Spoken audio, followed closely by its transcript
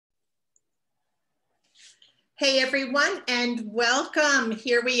Hey everyone, and welcome.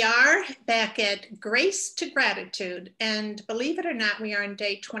 Here we are back at Grace to Gratitude. And believe it or not, we are on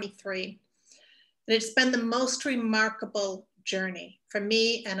day 23. And it's been the most remarkable journey for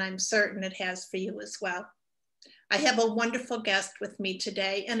me, and I'm certain it has for you as well. I have a wonderful guest with me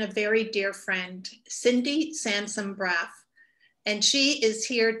today and a very dear friend, Cindi Sansone-Braff. And she is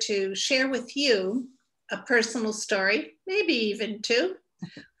here to share with you a personal story, maybe even two.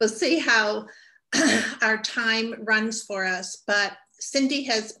 We'll see how our time runs for us, but Cindi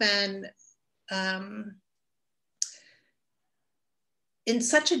has been in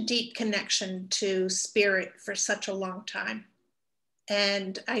such a deep connection to spirit for such a long time.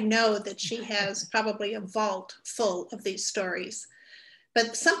 And I know that she has probably a vault full of these stories.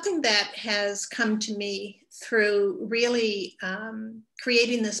 But something that has come to me through really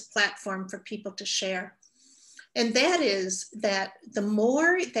creating this platform for people to share, and that is that the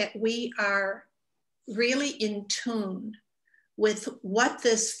more that we are really in tune with what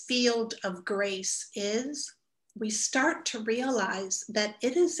this field of grace is, we start to realize that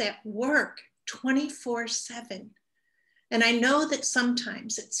it is at work 24/7. And I know that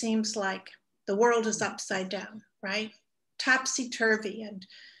sometimes it seems like the world is upside down, right? Topsy-turvy,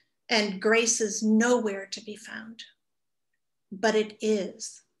 and grace is nowhere to be found, but it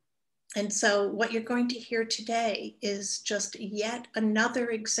is. And so what you're going to hear today is just yet another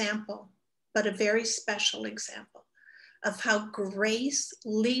example, but a very special example of how grace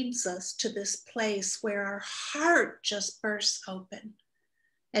leads us to this place where our heart just bursts open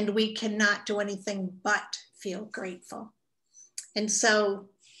and we cannot do anything but feel grateful. And so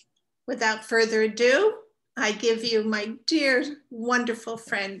without further ado, I give you my dear, wonderful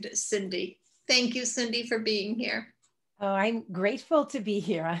friend, Cindi. Thank you, Cindi, for being here. Oh, I'm grateful to be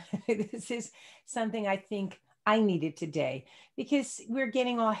here. This is something I think I needed today because we're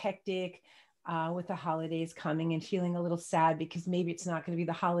getting all hectic with the holidays coming and feeling a little sad because maybe it's not going to be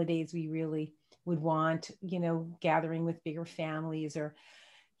the holidays we really would want, gathering with bigger families or,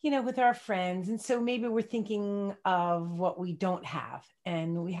 with our friends. And so maybe we're thinking of what we don't have,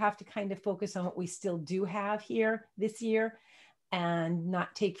 and we have to kind of focus on what we still do have here this year and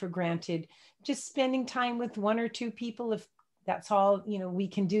not take for granted just spending time with one or two people if that's all, we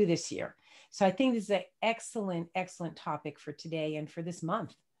can do this year. So I think this is an excellent, excellent topic for today and for this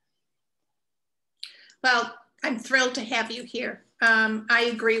month. Well, I'm thrilled to have you here. I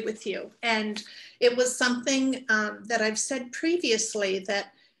agree with you. And it was something that I've said previously,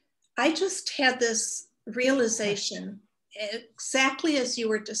 that I just had this realization exactly as you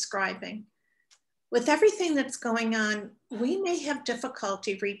were describing. With everything that's going on, we may have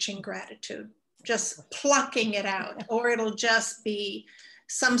difficulty reaching gratitude, just plucking it out, or it'll just be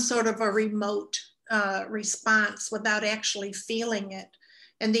some sort of a remote response without actually feeling it.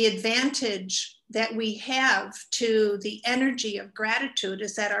 And the advantage that we have to the energy of gratitude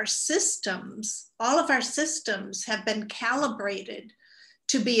is that our systems, all of our systems, have been calibrated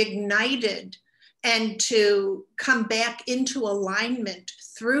to be ignited and to come back into alignment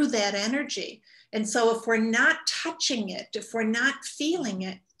through that energy. And so if we're not touching it, if we're not feeling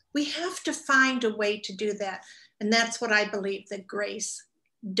it, we have to find a way to do that. And that's what I believe that grace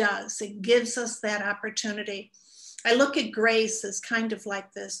does. It gives us that opportunity. I look at grace as kind of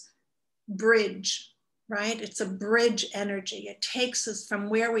like this bridge, right? It's a bridge energy. It takes us from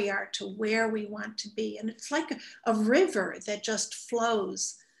where we are to where we want to be. And it's like a river that just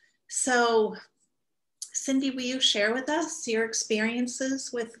flows. So Cindi, will you share with us your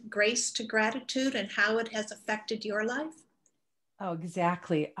experiences with grace to gratitude and how it has affected your life? Oh,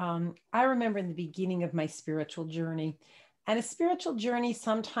 exactly. I remember in the beginning of my spiritual journey, and a spiritual journey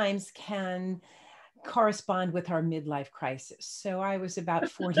sometimes can correspond with our midlife crisis. So I was about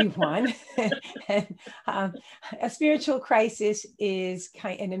 41 and a spiritual crisis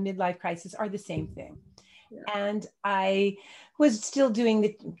and a midlife crisis are the same thing. Yeah. And I was still doing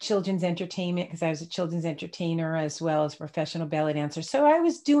the children's entertainment because I was a children's entertainer as well as professional ballet dancer. So I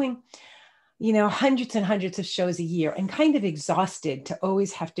was doing, hundreds and hundreds of shows a year and kind of exhausted to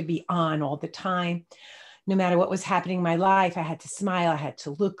always have to be on all the time. No matter what was happening in my life, I had to smile, I had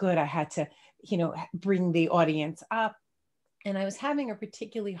to look good, I had to bring the audience up. And I was having a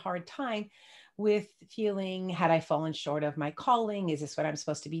particularly hard time with feeling, had I fallen short of my calling? Is this what I'm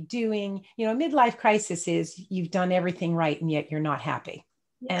supposed to be doing? Midlife crisis is you've done everything right and yet you're not happy.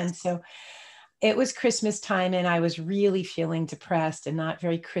 Yes. And so it was Christmas time and I was really feeling depressed and not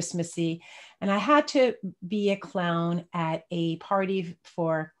very Christmassy. And I had to be a clown at a party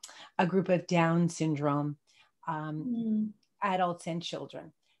for a group of Down syndrome adults and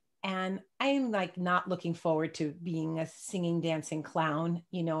children. And I'm like not looking forward to being a singing, dancing clown,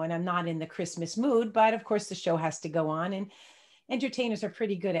 you know, and I'm not in the Christmas mood, but of course the show has to go on, and entertainers are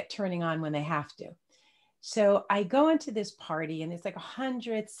pretty good at turning on when they have to. So I go into this party and it's like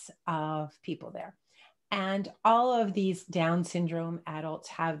hundreds of people there. And all of these Down syndrome adults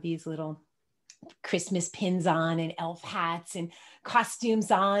have these little Christmas pins on and elf hats and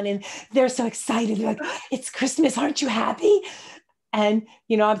costumes on. And they're so excited. They're like, it's Christmas. Aren't you happy? And,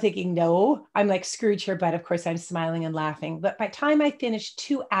 you know, I'm thinking, no, I'm like Scrooge here, but of course I'm smiling and laughing. But by the time I finished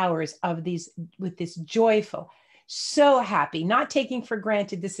 2 hours of these with this joyful, so happy, not taking for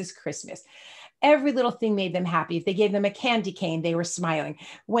granted this is Christmas. Every little thing made them happy. If they gave them a candy cane, they were smiling.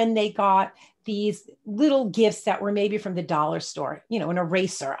 When they got these little gifts that were maybe from the dollar store, you know, an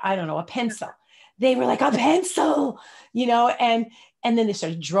eraser, I don't know, a pencil, they were like, a pencil, you know, and then they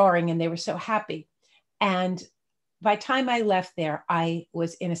started drawing and they were so happy. And by the time I left there, I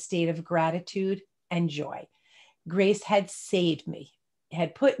was in a state of gratitude and joy. Grace had saved me,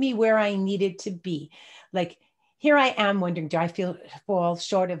 had put me where I needed to be. Like, here I am wondering, do I fall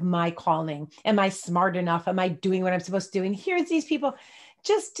short of my calling? Am I smart enough? Am I doing what I'm supposed to do? And here's these people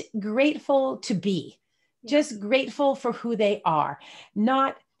just grateful to be, just grateful for who they are,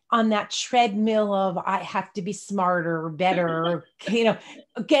 not on that treadmill of I have to be smarter or better, or, you know,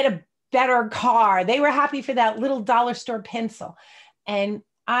 get a better car. They were happy for that little dollar store pencil. And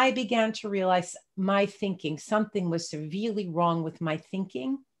I began to realize my thinking, something was severely wrong with my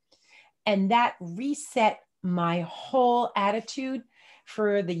thinking. And that reset my whole attitude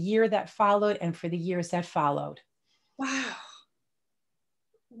for the year that followed and for the years that followed. Wow.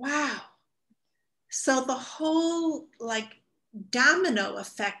 Wow. So the whole like domino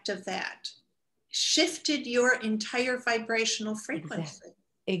effect of that shifted your entire vibrational frequency.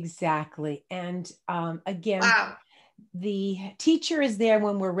 Exactly. And again, wow. The teacher is there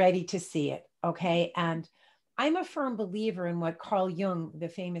when we're ready to see it. Okay. And I'm a firm believer in what Carl Jung, the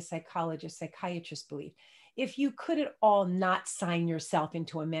famous psychologist, psychiatrist, believed. If you could at all not sign yourself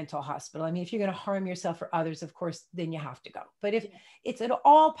into a mental hospital, I mean, if you're going to harm yourself or others, of course, then you have to go. But if it's at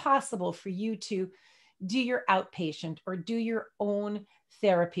all possible for you to do your outpatient or do your own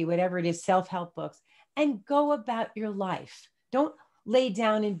therapy, whatever it is, self-help books, and go about your life. Don't lay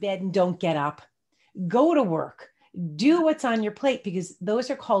down in bed and don't get up. Go to work. Do what's on your plate, because those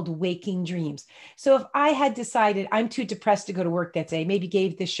are called waking dreams. So if I had decided I'm too depressed to go to work that day, maybe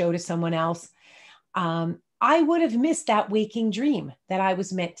gave the show to someone else, I would have missed that waking dream that I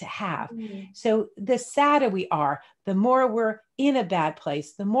was meant to have. So the sadder we are, the more we're in a bad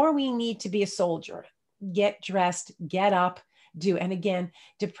place, the more we need to be a soldier. Get dressed, get up, do. And again,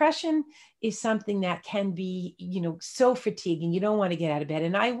 depression is something that can be, you know, so fatiguing. You don't want to get out of bed.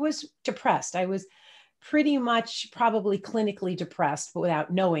 And I was depressed. I was pretty much probably clinically depressed, but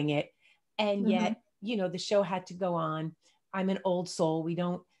without knowing it. And yet, you know, the show had to go on. I'm an old soul. We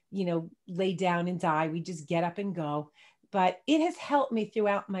don't, you know, lay down and die. We just get up and go. But it has helped me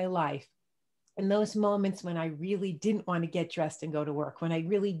throughout my life. In those moments when I really didn't want to get dressed and go to work, when I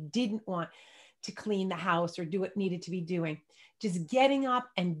really didn't want to clean the house or do what needed to be doing, just getting up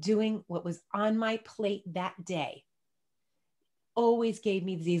and doing what was on my plate that day always gave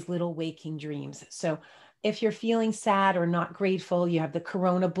me these little waking dreams. So if you're feeling sad or not grateful, you have the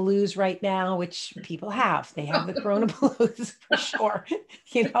Corona blues right now, which people have. They have the Corona blues for sure.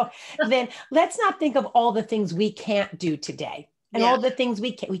 You know, then let's not think of all the things we can't do today and all the things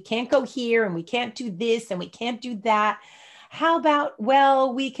we can't go here and we can't do this and we can't do that. How about,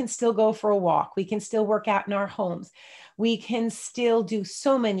 well, we can still go for a walk. We can still work out in our homes. We can still do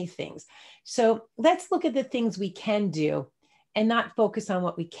so many things. So let's look at the things we can do and not focus on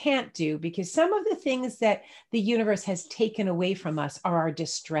what we can't do, because some of the things that the universe has taken away from us are our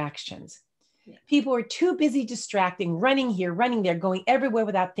distractions. People are too busy distracting, running here, running there, going everywhere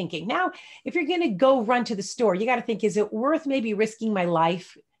without thinking. Now, if you're going to go run to the store, you got to think, is it worth maybe risking my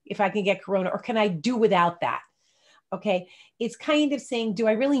life if I can get Corona, or can I do without that? Okay. It's kind of saying, do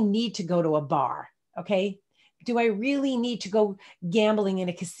I really need to go to a bar? Okay. Do I really need to go gambling in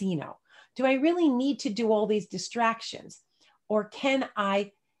a casino? Do I really need to do all these distractions? Or can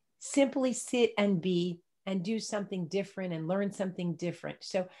I simply sit and be and do something different and learn something different?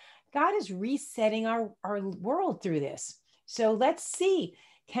 So God is resetting our world through this. So let's see,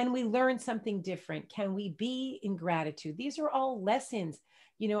 can we learn something different? Can we be in gratitude? These are all lessons.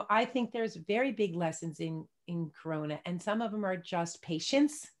 You know, I think there's very big lessons in Corona, and some of them are just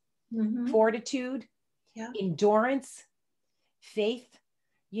patience, fortitude, endurance, faith,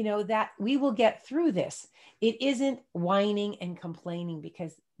 you know, that we will get through this. It isn't whining and complaining,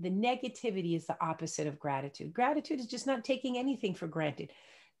 because the negativity is the opposite of gratitude. Gratitude is just not taking anything for granted.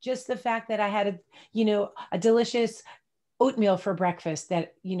 just the fact that I had a delicious oatmeal for breakfast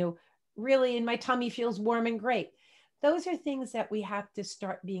that, really in my tummy feels warm and great. Those are things that we have to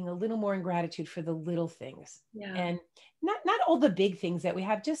start being a little more in gratitude for, the little things. Yeah. And not all the big things that we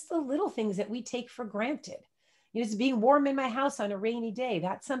have, just the little things that we take for granted. It's being warm in my house on a rainy day.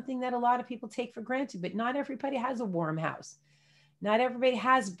 That's something that a lot of people take for granted, but not everybody has a warm house. Not everybody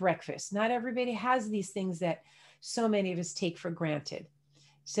has breakfast. Not everybody has these things that so many of us take for granted.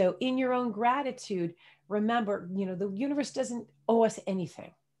 So in your own gratitude, remember, the universe doesn't owe us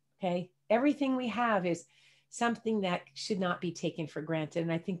anything. Okay. Everything we have is something that should not be taken for granted.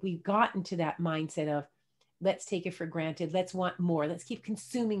 And I think we've gotten to that mindset of, let's take it for granted. Let's want more. Let's keep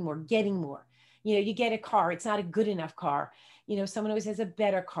consuming more, getting more. You get a car, it's not a good enough car. Someone always has a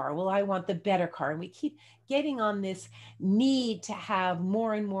better car. Well, I want the better car. And we keep getting on this need to have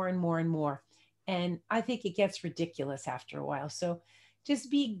more and more and more and more. And I think it gets ridiculous after a while. So just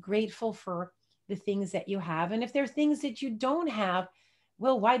be grateful for the things that you have. And if there are things that you don't have,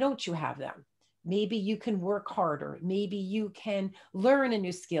 well, why don't you have them? Maybe you can work harder. Maybe you can learn a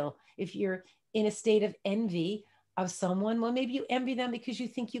new skill. If you're in a state of envy of someone, well, maybe you envy them because you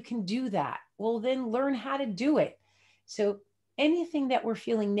think you can do that. Well, then learn how to do it. So anything that we're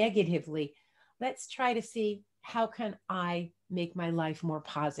feeling negatively, let's try to see, how can I make my life more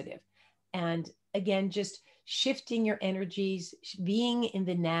positive? And again, just shifting your energies, being in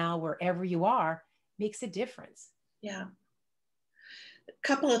the now wherever you are makes a difference. Yeah. A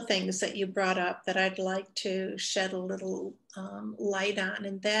couple of things that you brought up that I'd like to shed a little light on.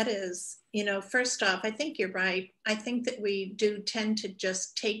 And that is, first off, I think you're right. I think that we do tend to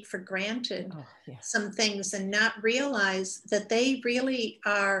just take for granted some things and not realize that they really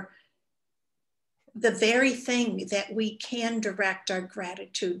are the very thing that we can direct our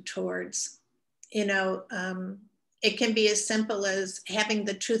gratitude towards. It can be as simple as having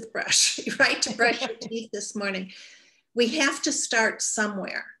the toothbrush, right, to brush your teeth this morning. We have to start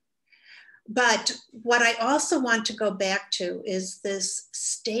somewhere. But what I also want to go back to is this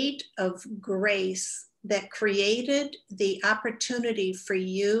state of grace that created the opportunity for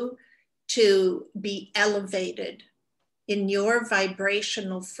you to be elevated in your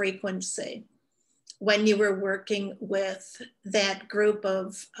vibrational frequency when you were working with that group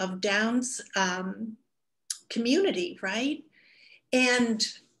of Downs community, right? And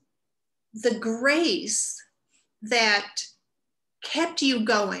the grace that kept you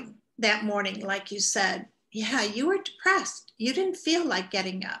going that morning, like you said, yeah, you were depressed. You didn't feel like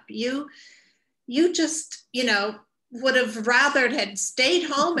getting up. You just, would have rather had stayed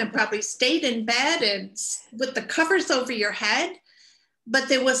home and probably stayed in bed and with the covers over your head. But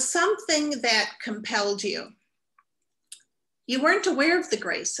there was something that compelled you. You weren't aware of the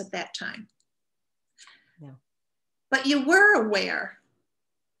grace at that time. No. But you were aware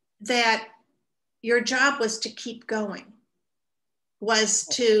that your job was to keep going, was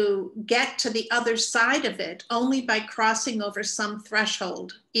to get to the other side of it only by crossing over some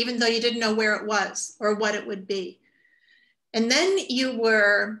threshold, even though you didn't know where it was or what it would be. And then you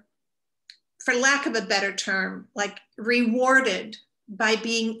were, for lack of a better term, like rewarded by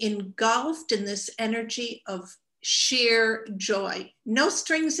being engulfed in this energy of sheer joy. No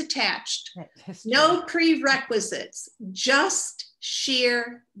strings attached, no prerequisites, just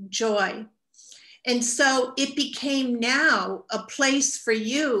sheer joy. And so it became now a place for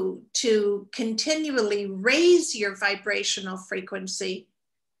you to continually raise your vibrational frequency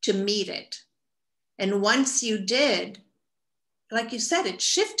to meet it. And once you did, like you said, it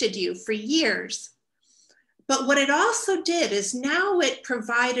shifted you for years. But what it also did is now it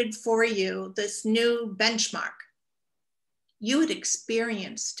provided for you this new benchmark. You had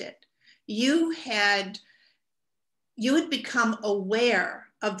experienced it. You had become aware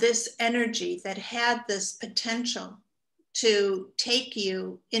of this energy that had this potential to take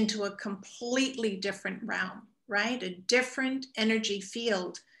you into a completely different realm, right? A different energy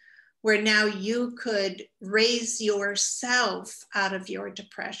field where now you could raise yourself out of your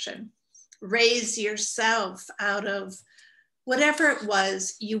depression, raise yourself out of whatever it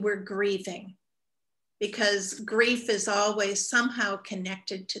was you were grieving, because grief is always somehow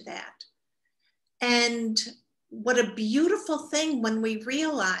connected to that. And what a beautiful thing when we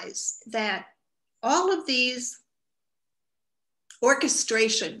realize that all of these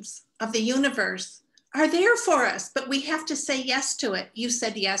orchestrations of the universe are there for us, but we have to say yes to it. You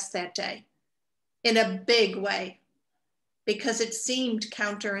said yes that day in a big way because it seemed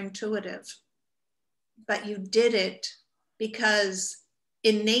counterintuitive, but you did it because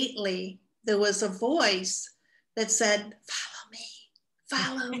innately there was a voice that said,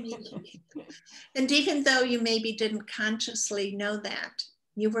 follow me. And even though you maybe didn't consciously know that,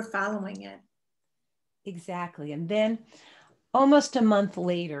 You were following it. Exactly. And then almost a month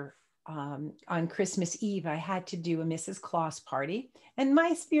later, on Christmas Eve, I had to do a Mrs. Claus party, and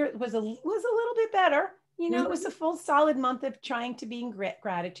my spirit was a little bit better. You know, it was a full solid month of trying to be in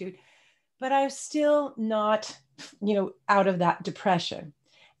gratitude, but I was still not, out of that depression.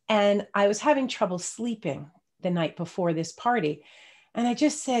 And I was having trouble sleeping the night before this party. And I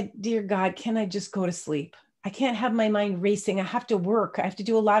just said, dear God, can I just go to sleep? I can't have my mind racing. I have to work. I have to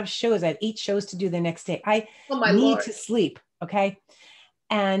do a lot of shows. I have 8 shows to do the next day. I need to sleep. Okay.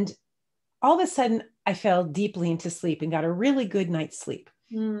 And all of a sudden I fell deeply into sleep and got a really good night's sleep.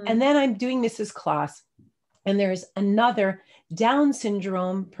 And then I'm doing Mrs. Claus, and there's another Down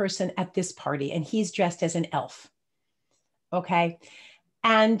syndrome person at this party, and he's dressed as an elf. Okay.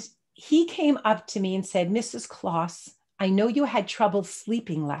 And he came up to me and said, Mrs. Claus, I know you had trouble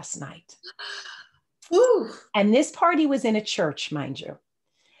sleeping last night. Ooh. And this party was in a church, mind you.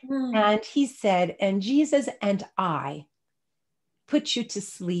 And he said, and Jesus and I put you to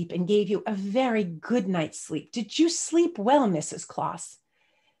sleep and gave you a very good night's sleep. Did you sleep well, Mrs. Claus?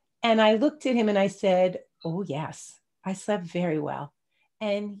 And I looked at him and I said, oh, yes, I slept very well.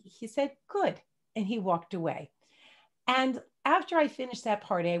 And he said, good. And he walked away. And after I finished that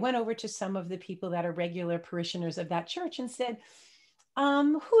party, I went over to some of the people that are regular parishioners of that church and said,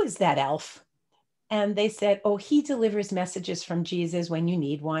 who is that elf? And they said, oh, he delivers messages from Jesus when you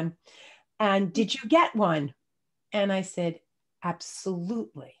need one. And did you get one? And I said,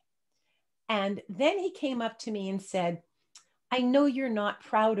 absolutely. And then he came up to me and said, I know you're not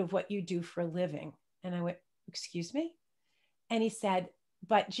proud of what you do for a living. And I went, excuse me? And he said,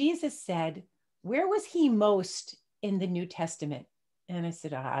 but Jesus said, where was he most in the New Testament? And I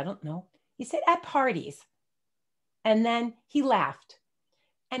said, I don't know. He said, at parties. And then he laughed.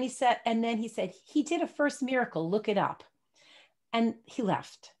 And he said, he did a first miracle, look it up. And he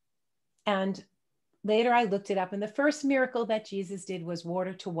left. And later I looked it up, and the first miracle that Jesus did was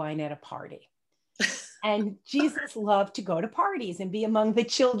water to wine at a party. And Jesus loved to go to parties and be among the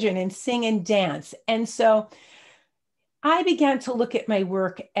children and sing and dance. And so I began to look at my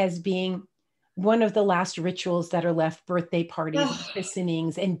work as being one of the last rituals that are left: birthday parties,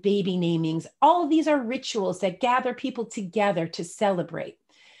 christenings, and baby namings. All of these are rituals that gather people together to celebrate.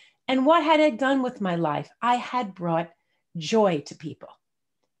 And what had I done with my life? I had brought joy to people.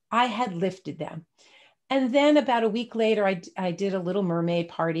 I had lifted them. And then about a week later, I did a Little Mermaid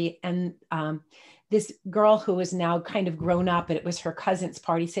party. And this girl who was now kind of grown up, and it was her cousin's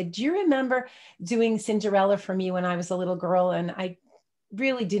party, said, do you remember doing Cinderella for me when I was a little girl? And I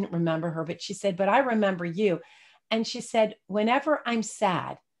really didn't remember her, but she said, but I remember you. And she said, whenever I'm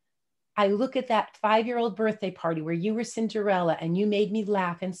sad, I look at that 5-year-old birthday party where you were Cinderella and you made me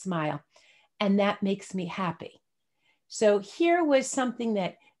laugh and smile, and that makes me happy. So here was something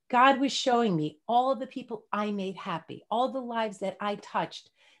that God was showing me, all the people I made happy, all the lives that I touched,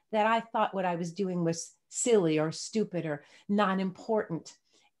 that I thought what I was doing was silly or stupid or not important.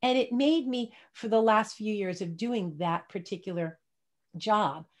 And it made me, for the last few years of doing that particular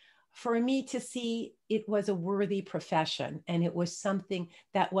job, for me to see it was a worthy profession, and it was something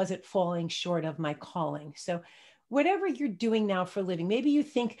that wasn't falling short of my calling. So whatever you're doing now for a living, maybe you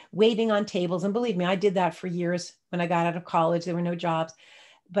think waiting on tables, and believe me, I did that for years. When I got out of college, there were no jobs.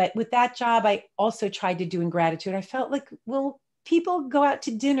 But with that job, I also tried to do in gratitude. I felt like, well, people go out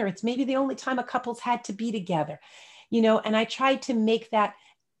to dinner. It's maybe the only time a couple's had to be together, and I tried to make that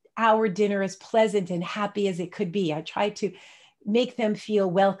our dinner as pleasant and happy as it could be. I tried to make them feel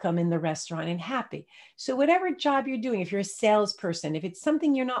welcome in the restaurant and happy. So whatever job you're doing, if you're a salesperson, if it's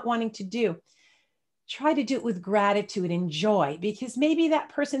something you're not wanting to do, try to do it with gratitude and joy, because maybe that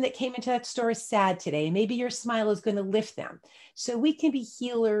person that came into that store is sad today. Maybe your smile is going to lift them. So we can be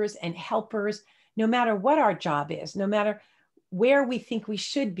healers and helpers, no matter what our job is, no matter where we think we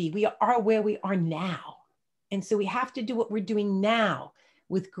should be. We are where we are now. And so we have to do what we're doing now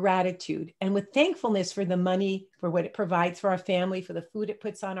with gratitude and with thankfulness for the money, for what it provides for our family, for the food it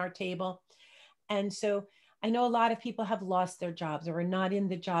puts on our table. And so I know a lot of people have lost their jobs or are not in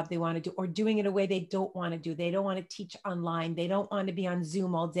the job they want to do, or doing it a way they don't want to do. They don't want to teach online. They don't want to be on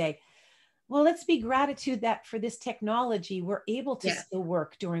Zoom all day. Well, let's be gratitude that for this technology, we're able to still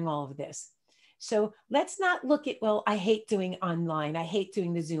work during all of this. So let's not look at, well, I hate doing online. I hate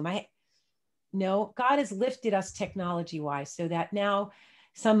doing the Zoom. No, God has lifted us technology-wise so that now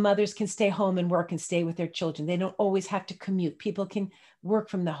some mothers can stay home and work and stay with their children. They don't always have to commute. People can work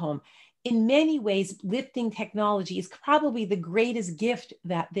from the home. In many ways, lifting technology is probably the greatest gift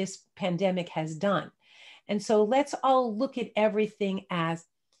that this pandemic has done. And so let's all look at everything as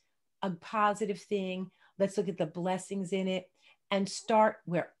a positive thing. Let's look at the blessings in it. and start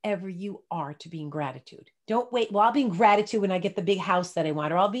wherever you are to be in gratitude. Don't wait. Well, I'll be in gratitude when I get the big house that I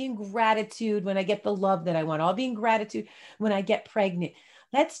want, or I'll be in gratitude when I get the love that I want. I'll be in gratitude when I get pregnant.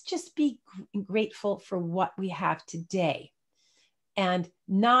 Let's just be grateful for what we have today and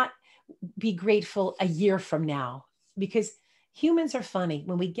not be grateful a year from now, because humans are funny.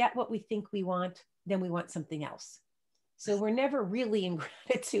 When we get what we think we want, then we want something else. So we're never really in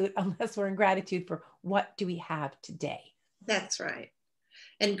gratitude unless we're in gratitude for what do we have today. That's right.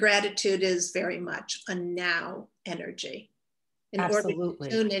 And gratitude is very much a now energy. In Absolutely. order to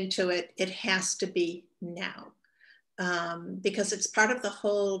tune into it, it has to be now. Because it's part of the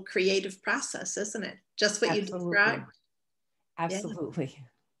whole creative process, isn't it? Just what Absolutely. you described. Absolutely. Yeah.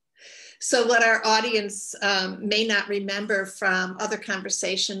 So what our audience may not remember from other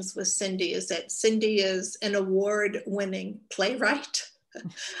conversations with Cindi is that Cindi is an award-winning playwright.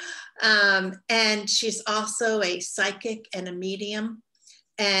 And she's also a psychic and a medium,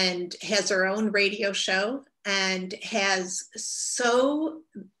 and has her own radio show, and has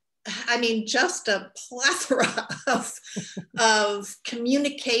just a plethora of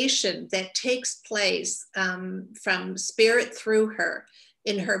communication that takes place from spirit through her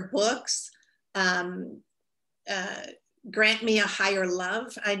in her books. Grant Me a Higher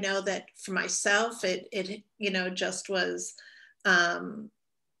Love. I know that for myself, it just was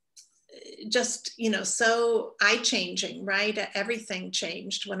so eye-changing, right? Everything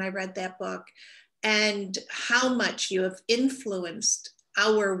changed when I read that book, and how much you have influenced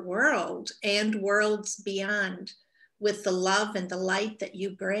our world and worlds beyond with the love and the light that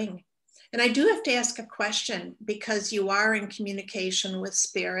you bring. And I do have to ask a question, because you are in communication with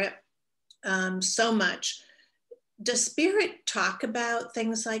spirit so much. Does spirit talk about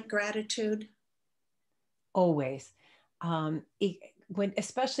things like gratitude? Always.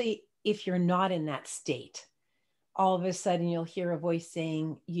 Especially if you're not in that state, all of a sudden you'll hear a voice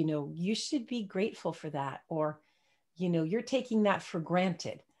saying, you should be grateful for that, or, you're taking that for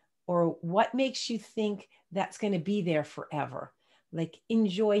granted, or what makes you think that's going to be there forever? Like,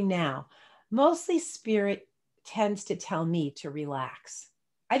 enjoy now. Mostly spirit tends to tell me to relax.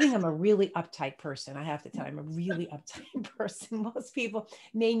 I think I'm a really uptight person. I have to tell you, I'm a really uptight person. Most people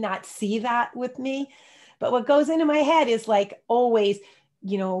may not see that with me, but what goes into my head is like always,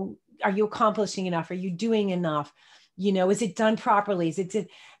 are you accomplishing enough? Are you doing enough? Is it done properly?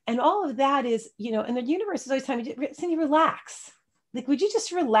 And all of that is, and the universe is always telling me, Cindi, relax. Like, would you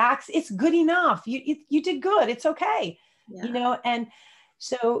just relax? It's good enough. You did good. It's okay. Yeah. And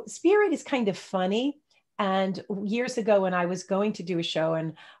so spirit is kind of funny. And years ago, when I was going to do a show,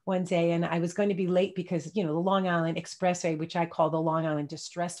 and one day, and I was going to be late because, the Long Island Expressway, which I call the Long Island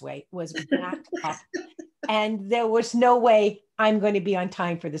Distressway, was backed up. And there was no way I'm going to be on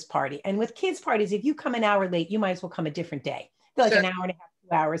time for this party. And with kids' parties, if you come an hour late, you might as well come a different day. They're like an hour and a half,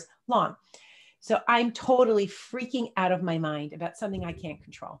 2 hours long. So I'm totally freaking out of my mind about something I can't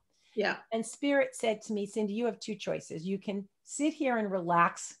control. Yeah. And spirit said to me, Cindi, you have two choices. You can sit here and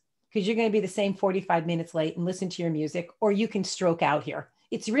relax, because you're going to be the same 45 minutes late, and listen to your music, or you can stroke out here.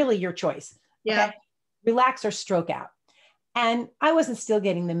 It's really your choice. Yeah. Okay? Relax or stroke out. And I wasn't still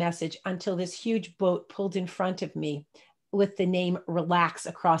getting the message until this huge boat pulled in front of me with the name Relax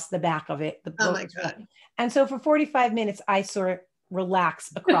across the back of it. The boat, oh my God. And so for 45 minutes, I saw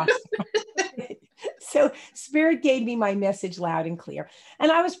relax across the front of it. So spirit gave me my message loud and clear. And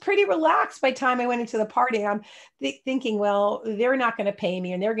I was pretty relaxed by the time I went into the party. I'm thinking, well, they're not going to pay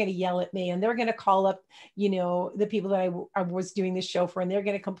me, and they're going to yell at me, and they're going to call up, the people that I was doing this show for, and they're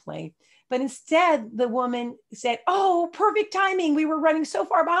going to complain. But instead, the woman said, oh, perfect timing. We were running so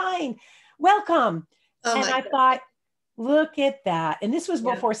far behind. Welcome. And I thought, look at that. And this was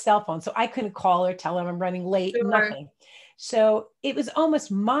before cell phones. So I couldn't call her, tell her I'm running late, nothing. So it was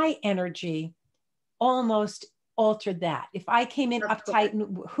almost my energy almost altered that. If I came in uptight,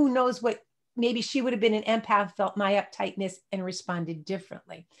 and who knows what, maybe she would have been an empath, felt my uptightness and responded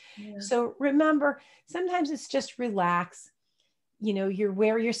differently. Yeah. So remember, sometimes it's just relax. You're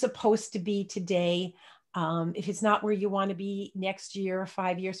where you're supposed to be today. If it's not where you want to be next year or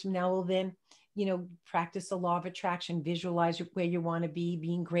 5 years from now, well, then, practice the law of attraction, visualize where you want to be,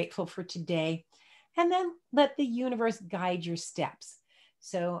 being grateful for today, and then let the universe guide your steps.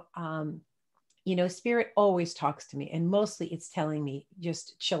 So, spirit always talks to me, and mostly it's telling me,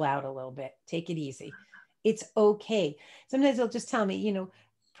 just chill out a little bit, take it easy. It's okay. Sometimes they'll just tell me,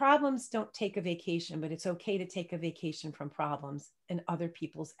 problems don't take a vacation, but it's okay to take a vacation from problems and other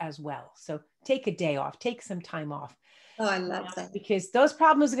people's as well. So take a day off, take some time off. Oh, I love that. Because those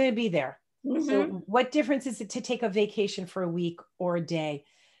problems are going to be there. Mm-hmm. So what difference is it to take a vacation for a week or a day?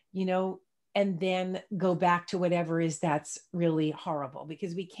 and then go back to whatever is that's really horrible,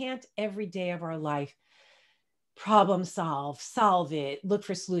 because we can't every day of our life problem solve it, look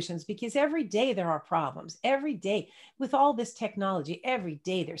for solutions, because every day there are problems. Every day with all this technology, every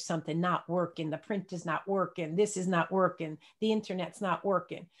day there's something not working. The print is not working. This is not working. The internet's not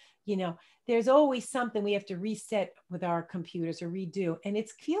working. You know, there's always something we have to reset with our computers or redo. And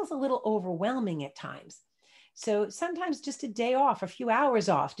it feels a little overwhelming at times. So sometimes just a day off, a few hours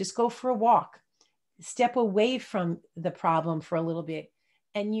off, just go for a walk, step away from the problem for a little bit.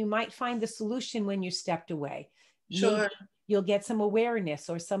 And you might find the solution when you stepped away. Sure. Maybe you'll get some awareness,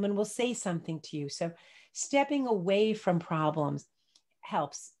 or someone will say something to you. So stepping away from problems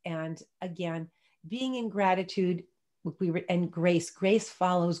helps. And again, being in gratitude, and grace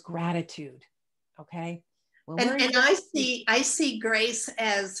follows gratitude. Okay. And I see grace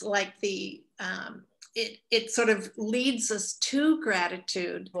as like the, it sort of leads us to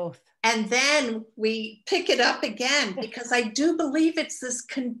gratitude. Both. And then we pick it up again, because I do believe it's this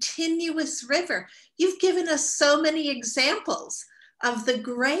continuous river. You've given us so many examples of the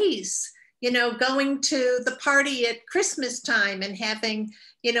grace, you know, going to the party at Christmas time and having,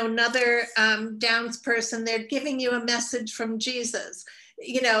 you know, another Downs person there giving you a message from Jesus.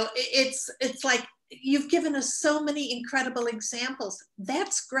 You know, it's like you've given us so many incredible examples.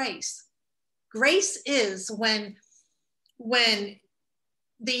 That's grace. Grace is when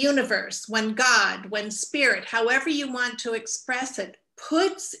the universe, when God, when spirit, however you want to express it,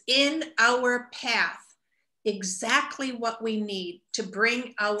 puts in our path exactly what we need to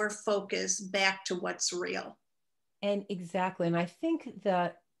bring our focus back to what's real. And exactly. And I think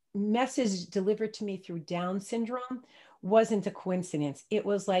the message delivered to me through Down syndrome wasn't a coincidence. It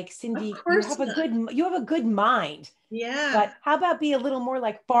was like, Cindi, you have a good mind. Yeah. But how about be a little more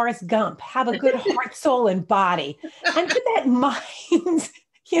like Forrest Gump? Have a good heart, soul, and body. And to that mind,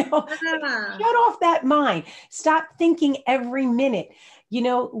 you know, shut off that mind. Stop thinking every minute. You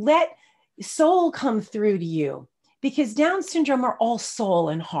know, let soul come through to you, because Down syndrome are all soul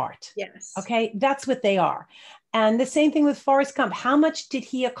and heart. Yes. Okay. That's what they are. And the same thing with Forrest Gump. How much did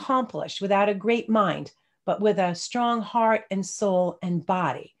he accomplish without a great mind, but with a strong heart and soul and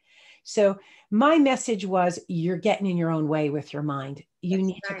body? So my message was, you're getting in your own way with your mind. You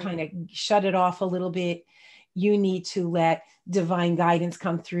need to kind of shut it off a little bit. You need to let divine guidance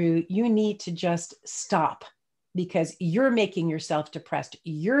come through. You need to just stop, because you're making yourself depressed.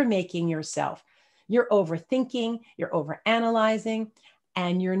 You're overthinking, you're overanalyzing,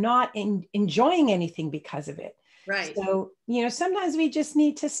 and you're not enjoying anything because of it. Right. So, you know, sometimes we just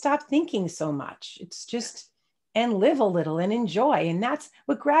need to stop thinking so much. It's just, and live a little and enjoy. And that's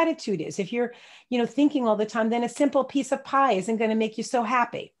what gratitude is. If you're, you know, thinking all the time, then a simple piece of pie isn't going to make you so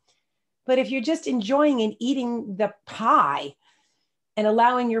happy. But if you're just enjoying and eating the pie and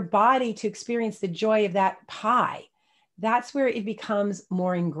allowing your body to experience the joy of that pie, that's where it becomes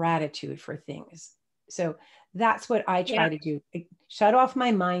more in gratitude for things. So that's what I try to do. Shut off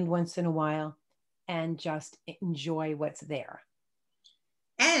my mind once in a while and just enjoy what's there.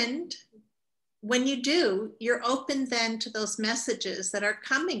 And when you do, you're open then to those messages that are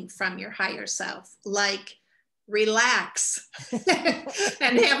coming from your higher self, like relax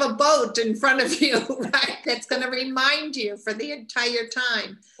and have a boat in front of you, right? That's going to remind you for the entire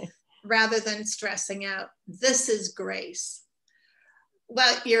time, rather than stressing out. This is grace.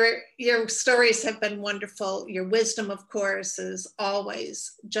 Well, your stories have been wonderful. Your wisdom, of course, is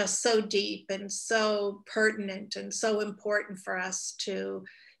always just so deep and so pertinent and so important for us to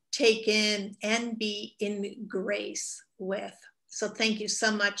take in and be in grace with. So thank you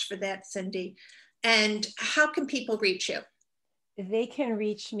so much for that, Cindi. And how can people reach you? They can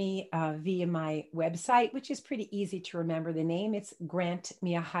reach me via my website, which is pretty easy to remember the name. It's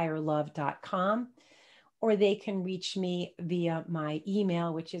grantmeahigherlove.com. Or they can reach me via my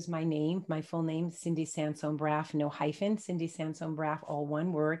email, which is my name, my full name, Cindi Sansone-Braff, no hyphen, Cindi Sansone-Braff, all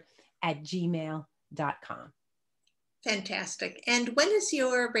one word, @gmail.com. Fantastic. And when is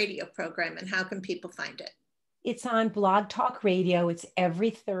your radio program, and how can people find it? It's on Blog Talk Radio. It's every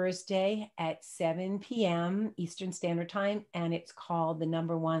Thursday at 7 p.m. Eastern Standard Time, and it's called The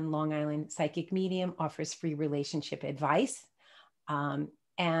 #1 Long Island Psychic Medium Offers Free Relationship Advice.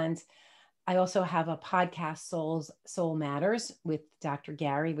 And I also have a podcast, Soul Matters, with Dr.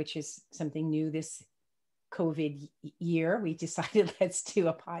 Gary, which is something new this COVID year. We decided let's do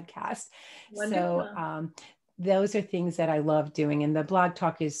a podcast. Wonderful. So those are things that I love doing. And the Blog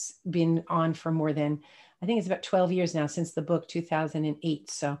Talk has been on for more than, I think it's about 12 years now, since the book 2008.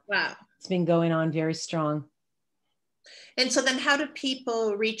 So wow, it's been going on very strong. And so then how do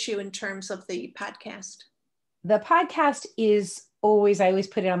people reach you in terms of the podcast? The podcast is I always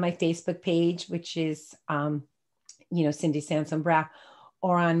put it on my Facebook page, which is, Cindi Sansone-Braff,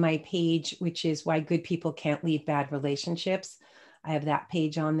 or on my page, which is Why Good People Can't Leave Bad Relationships. I have that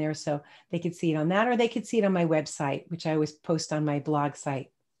page on there, so they could see it on that, or they could see it on my website, which I always post on my blog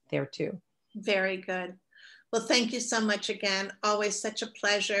site there too. Very good. Well, thank you so much again. Always such a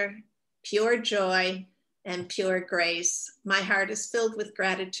pleasure, pure joy and pure grace. My heart is filled with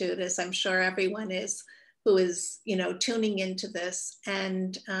gratitude, as I'm sure everyone is who is, tuning into this.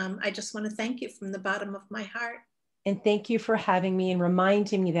 And I just want to thank you from the bottom of my heart. And thank you for having me and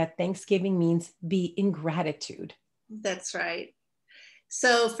reminding me that Thanksgiving means be in gratitude. That's right.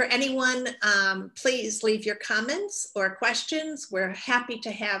 So for anyone, please leave your comments or questions. We're happy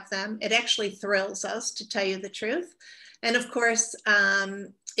to have them. It actually thrills us, to tell you the truth. And of course,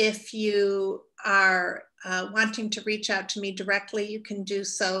 if you are wanting to reach out to me directly, you can do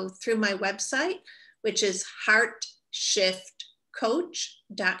so through my website, which is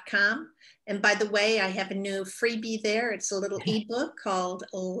HeartShiftCoach.com. And by the way, I have a new freebie there. It's a little ebook called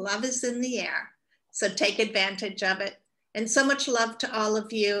Love is in the Air. So take advantage of it. And so much love to all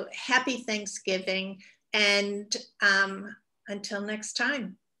of you. Happy Thanksgiving. And until next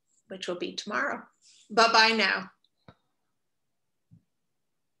time, which will be tomorrow. Bye-bye now.